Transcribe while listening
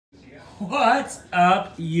What's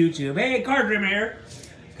up, YouTube? Hey, Card Dreamer here.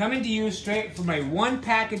 Coming to you straight from my one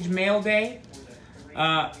package mail day.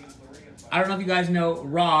 I don't know if you guys know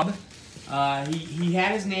Rob. He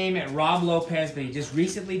had his name at Rob Lopez, but he just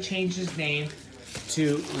recently changed his name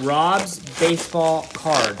to Rob's Baseball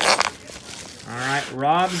Cards. All right,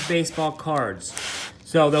 Rob's Baseball Cards.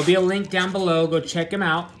 So there'll be a link down below. Go check him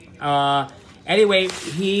out. Anyway,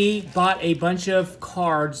 he bought a bunch of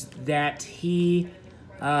cards that he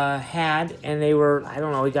had, and they were, I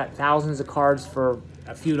don't know, he got thousands of cards for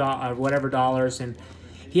a few dollars, and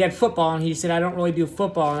he had football, and he said, I don't really do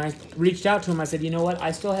football, and I reached out to him. I said, you know what,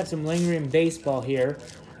 I still have some lingering baseball here.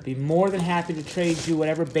 I'd be more than happy to trade you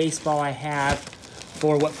whatever baseball I have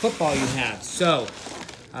for what football you have. So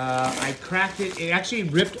I cracked it. It actually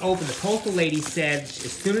ripped open. The postal lady said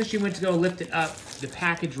as soon as she went to go lift it up, the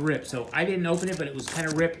package ripped. So I didn't open it, but it was kind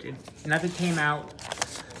of ripped. Nothing came out.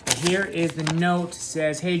 But here is the note. It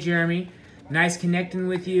says, hey, Jeremy, nice connecting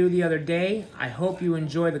with you the other day. I hope you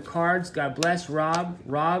enjoy the cards. God bless, Rob.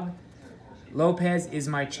 Rob Lopez is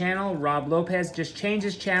my channel. Rob Lopez just changed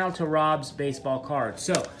his channel to Rob's Baseball Cards.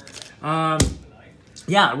 So,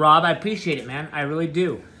 yeah, Rob, I appreciate it, man. I really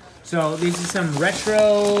do. So these are some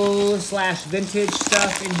retro / vintage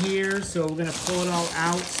stuff in here. So we're gonna pull it all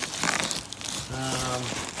out.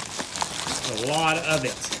 A lot of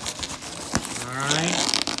it. All right,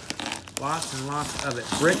 lots and lots of it.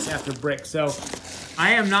 Bricks after bricks. So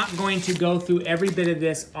I am not going to go through every bit of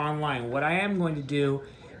this online. What I am going to do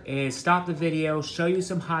is stop the video, show you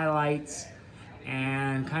some highlights,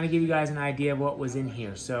 and kind of give you guys an idea of what was in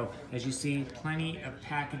here. So as you see, plenty of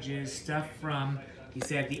packages, stuff from, he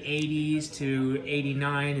said the 80s to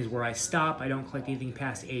 89 is where I stop. I don't collect anything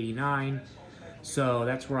past 89. So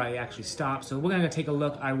that's where I actually stop. So we're gonna take a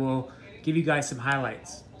look. I will give you guys some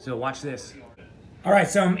highlights. So watch this. All right,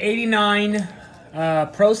 so I'm 89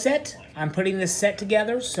 Pro set. I'm putting this set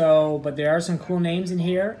together. So, but there are some cool names in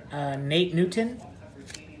here. Nate Newton,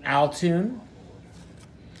 Al Toon,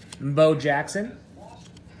 Bo Jackson,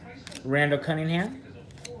 Randall Cunningham,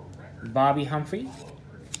 Bobby Humphrey,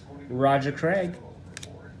 Roger Craig,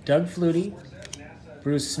 Doug Flutie,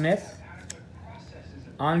 Bruce Smith,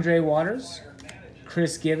 Andre Waters,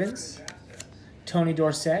 Chris Givens, Tony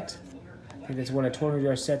Dorsett. I think that's one of Tony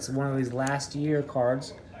Dorsett's one of these last year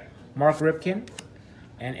cards. Mark Ripken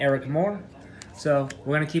and Eric Moore. So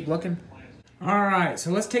we're gonna keep looking. All right,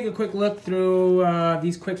 so let's take a quick look through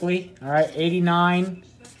these quickly. All right, 89.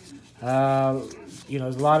 You know,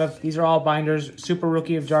 there's a lot of, these are all binders. Super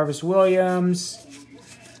Rookie of Jarvis Williams,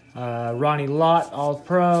 Ronnie Lott,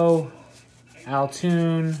 All-Pro, Al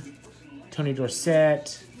Toon, Tony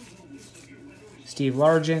Dorsett, Steve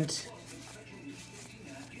Largent.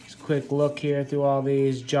 Just a quick look here through all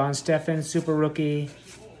these. John Steffen, Super Rookie.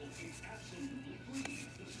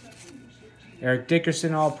 Eric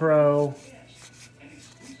Dickerson, All-Pro.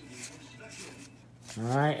 All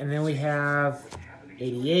right, and then we have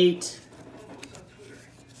 88.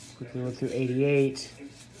 Quickly look through 88.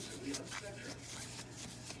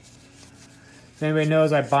 If anybody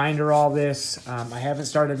knows, I binder all this. I haven't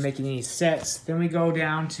started making any sets. Then we go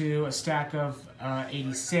down to a stack of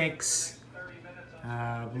 86.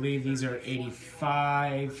 I believe these are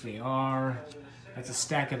 85. They are. That's a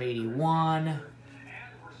stack of 81.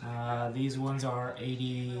 These ones are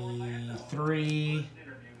 83.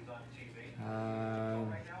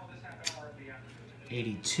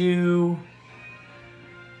 82.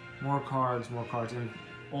 More cards, and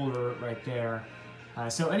older right there.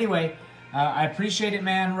 So anyway, I appreciate it,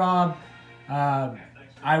 man, Rob.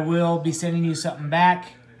 I will be sending you something back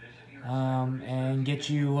and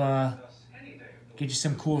get you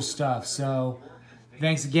some cool stuff. So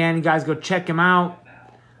thanks again, you guys. Go check him out.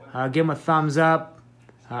 Give him a thumbs up.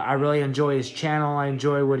 I really enjoy his channel. I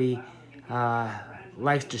enjoy what he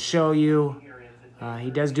likes to show you.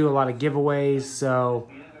 He does do a lot of giveaways. So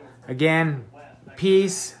again,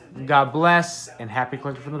 peace, God bless, and happy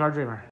collecting from the Card Dreamer.